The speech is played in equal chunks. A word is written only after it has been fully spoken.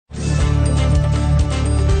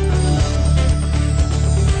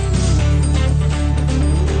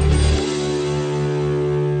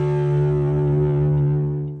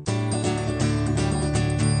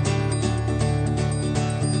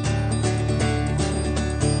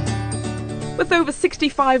With over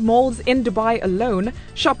 65 malls in Dubai alone,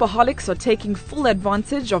 shopaholics are taking full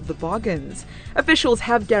advantage of the bargains. Officials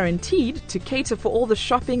have guaranteed to cater for all the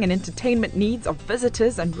shopping and entertainment needs of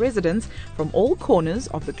visitors and residents from all corners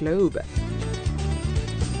of the globe.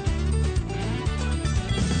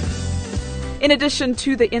 In addition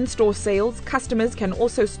to the in-store sales, customers can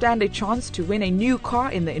also stand a chance to win a new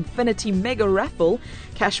car in the Infinity Mega Raffle,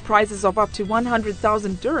 cash prizes of up to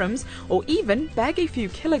 100,000 dirhams, or even bag a few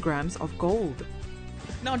kilograms of gold.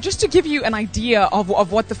 Now, just to give you an idea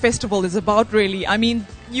of what the festival is about, really, I mean,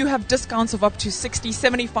 you have discounts of up to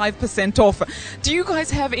 60-75% off. Do you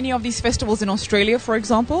guys have any of these festivals in Australia, for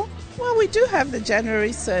example? Well, we do have the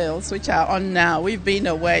January sales, which are on now. We've been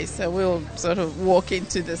away, so we'll sort of walk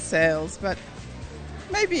into the sales, but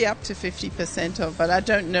maybe up to 50% off, but I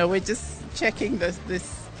don't know. We're just checking this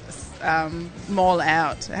mall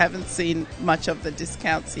out. I haven't seen much of the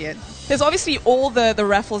discounts yet. There's obviously all the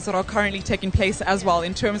raffles that are currently taking place as well,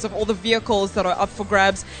 in terms of all the vehicles that are up for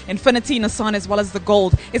grabs, Infinity, Nissan, as well as the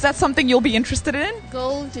gold. Is that something you'll be interested in?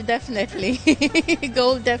 Gold, definitely.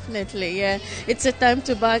 Gold, definitely, yeah. It's a time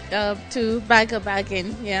to bag a bag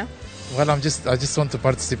in, yeah. Well, I just want to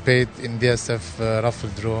participate in DSF raffle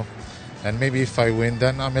draw. And maybe if I win,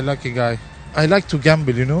 then I'm a lucky guy. I like to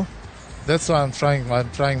gamble, you know. That's why I'm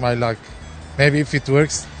trying my luck. Maybe if it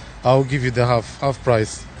works, I'll give you the half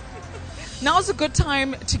price. Now's a good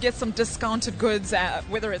time to get some discounted goods,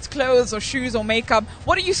 whether it's clothes or shoes or makeup.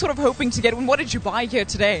 What are you sort of hoping to get? And what did you buy here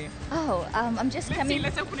today? Oh, I'm just coming.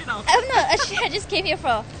 Let's open it up. Oh no, actually I just came here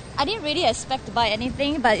for. I didn't really expect to buy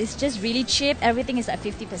anything, but it's just really cheap. Everything is at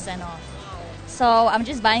 50% off. So I'm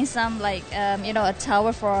just buying some a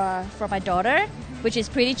towel for my daughter, which is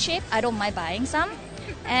pretty cheap. I don't mind buying some.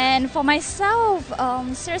 And for myself,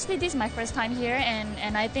 seriously, this is my first time here,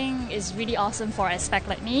 and I think it's really awesome for a spec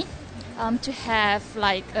like me to have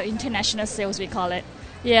like international sales, we call it.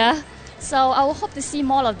 Yeah. So I will hope to see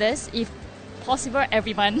more of this, if possible,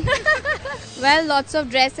 everyone. Well, lots of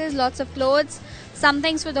dresses, lots of clothes. Some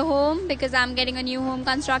things for the home because I'm getting a new home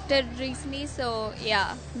constructed recently. So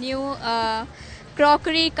yeah, new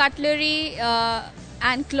crockery, cutlery,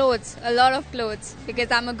 and clothes. A lot of clothes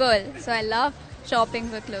because I'm a girl. So I love shopping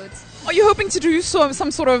for clothes. Are you hoping to do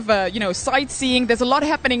some sort of sightseeing? There's a lot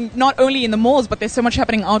happening not only in the malls, but there's so much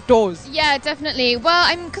happening outdoors. Yeah, definitely.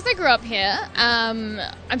 Well, because I grew up here,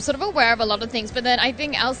 I'm sort of aware of a lot of things. But then I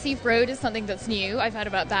think Alseef Road is something that's new. I've heard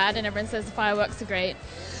about that, and everyone says the fireworks are great.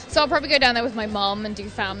 So I'll probably go down there with my mom and do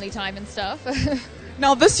family time and stuff.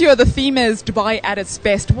 Now, this year the theme is Dubai at its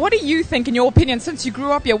best. What do you think, in your opinion, since you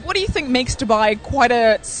grew up here, what do you think makes Dubai quite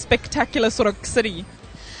a spectacular sort of city?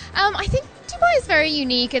 I think Dubai is very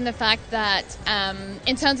unique in the fact that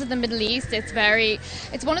in terms of the Middle East,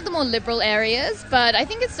 it's one of the more liberal areas, but I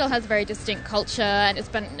think it still has a very distinct culture, and it's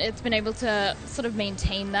been able to sort of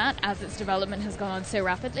maintain that as its development has gone on so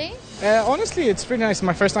rapidly. Honestly, it's pretty nice.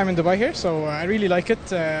 My first time in Dubai here, so I really like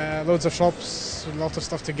it. Loads of shops, lots of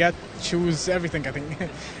stuff to get, shoes, everything, I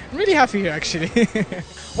think. I'm really happy here, actually.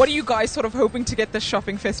 What are you guys sort of hoping to get this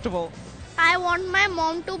shopping festival? I want my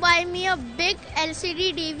mom to buy me a big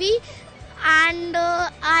LCD TV, and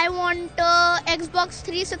I want Xbox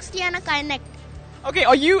 360 and a Kinect. Okay,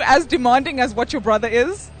 are you as demanding as what your brother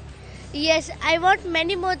is? Yes, I want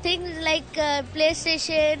many more things like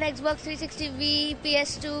PlayStation, Xbox 360, Wii,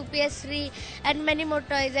 PS2, PS3, and many more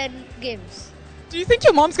toys and games. Do you think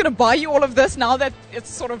your mom's going to buy you all of this now that it's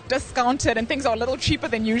sort of discounted and things are a little cheaper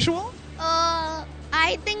than usual?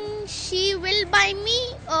 I think she will buy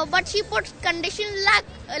me, but she puts conditions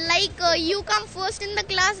like you come first in the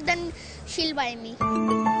class, then she'll buy me.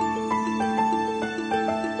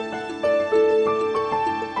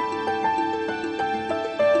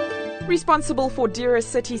 Responsible for Dira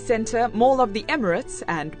City Centre, Mall of the Emirates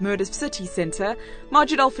and Murdoch City Centre,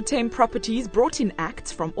 Majid Al Futtaim Properties brought in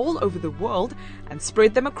acts from all over the world and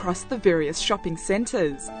spread them across the various shopping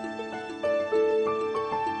centres.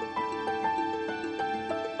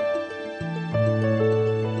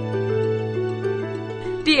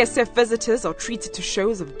 DSF visitors are treated to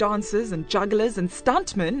shows of dancers and jugglers and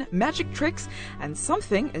stuntmen, magic tricks, and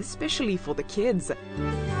something especially for the kids.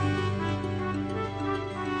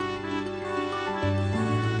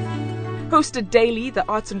 Hosted daily, the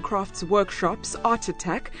Arts and Crafts workshops, Art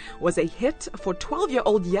Attack, was a hit for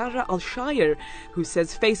 12-year-old Yara Al-Shire, who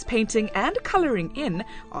says face painting and colouring in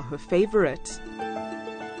are her favourite.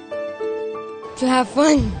 To have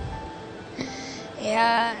fun.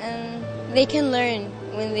 Yeah, and they can learn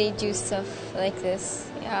when they do stuff like this.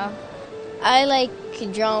 Yeah, I like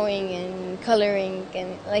drawing and coloring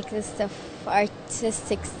and like this stuff.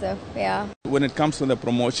 artistic stuff, yeah. When it comes to the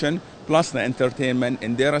promotion, plus the entertainment,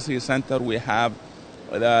 in Dera City Center we have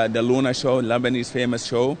the Luna show, Lebanese famous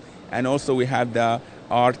show, and also we have the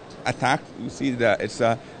art attack. You see, it's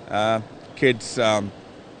a kids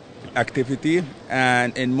activity.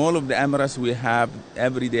 And in Mall of the Emirates, we have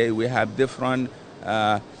every day we have different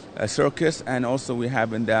circus, and also we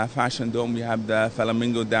have in the Fashion Dome we have the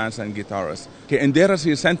flamingo dance and guitarists. Okay, in Dera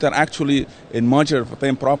City Center, actually in Major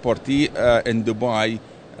Fatim property in Dubai,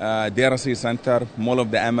 Dera City Center, Mall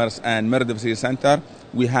of the Emirates, and Merdib City Center,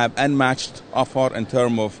 we have unmatched offer in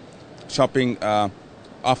terms of shopping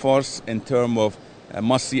offers, in terms of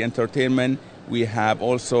must-see entertainment. We have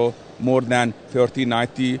also more than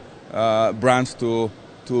 90 brands to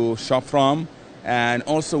shop from. And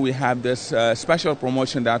also we have this special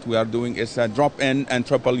promotion that we are doing. It's a drop-in and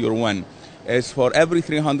triple your win. It's for every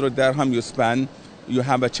 300 dirham you spend, you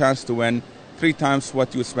have a chance to win 3 times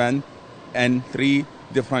what you spend and 3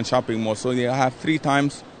 different shopping malls. So you have 3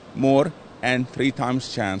 times more and 3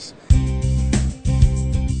 times chance.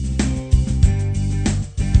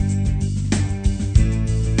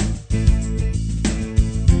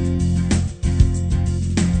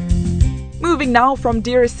 Moving now from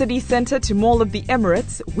Dera City Centre to Mall of the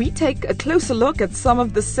Emirates, we take a closer look at some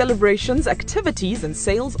of the celebrations, activities and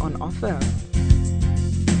sales on offer.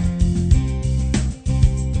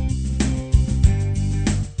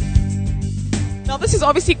 Now this is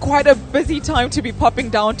obviously quite a busy time to be popping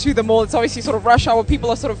down to the mall. It's obviously sort of rush hour, people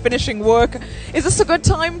are sort of finishing work. Is this a good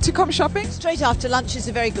time to come shopping? Straight after lunch is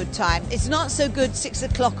a very good time. It's not so good 6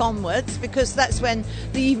 o'clock onwards because that's when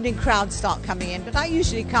the evening crowds start coming in. But I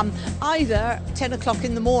usually come either 10 o'clock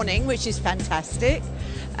in the morning, which is fantastic,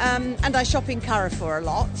 and I shop in Carrefour a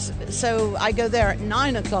lot. So I go there at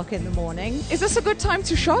 9 o'clock in the morning. Is this a good time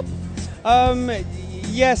to shop?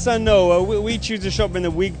 Yes and no. We choose to shop in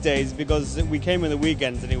the weekdays because we came in the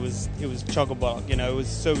weekends and it was chock-a-block. You know, it was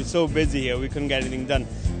so busy here we couldn't get anything done.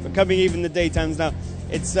 But coming even the daytimes now,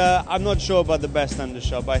 it's I'm not sure about the best time to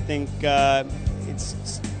shop. I think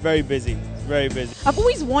it's very busy. It's very busy. I've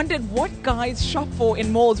always wondered what guys shop for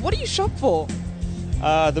in malls. What do you shop for?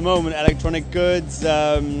 At the moment, electronic goods,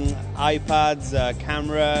 iPads,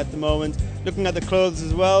 camera at the moment. Looking at the clothes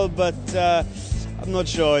as well, but I'm not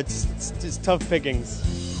sure. It's tough pickings.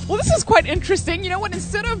 Well, this is quite interesting. You know what?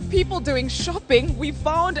 Instead of people doing shopping, we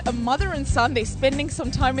found a mother and son. They're spending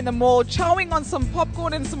some time in the mall, chowing on some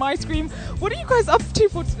popcorn and some ice cream. What are you guys up to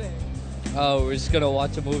for today? Oh, we're just gonna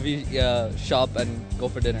watch a movie, shop, and go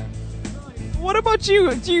for dinner. What about you?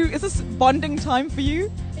 Is this bonding time for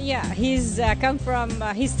you? Yeah, he's come from.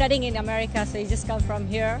 He's studying in America, so he just come from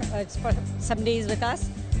here. It's for some days with us.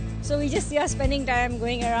 So we just spending time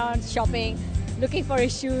going around shopping, looking for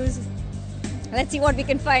his shoes. Let's see what we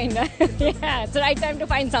can find. Yeah, it's the right time to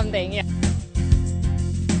find something. Yeah.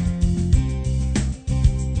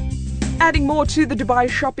 Adding more to the Dubai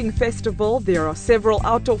Shopping Festival, there are several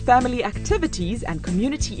outdoor family activities and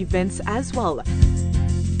community events as well.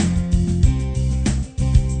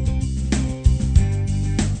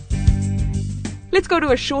 Let's go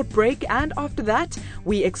to a short break, and after that,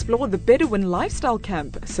 we explore the Bedouin lifestyle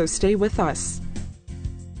camp, so stay with us.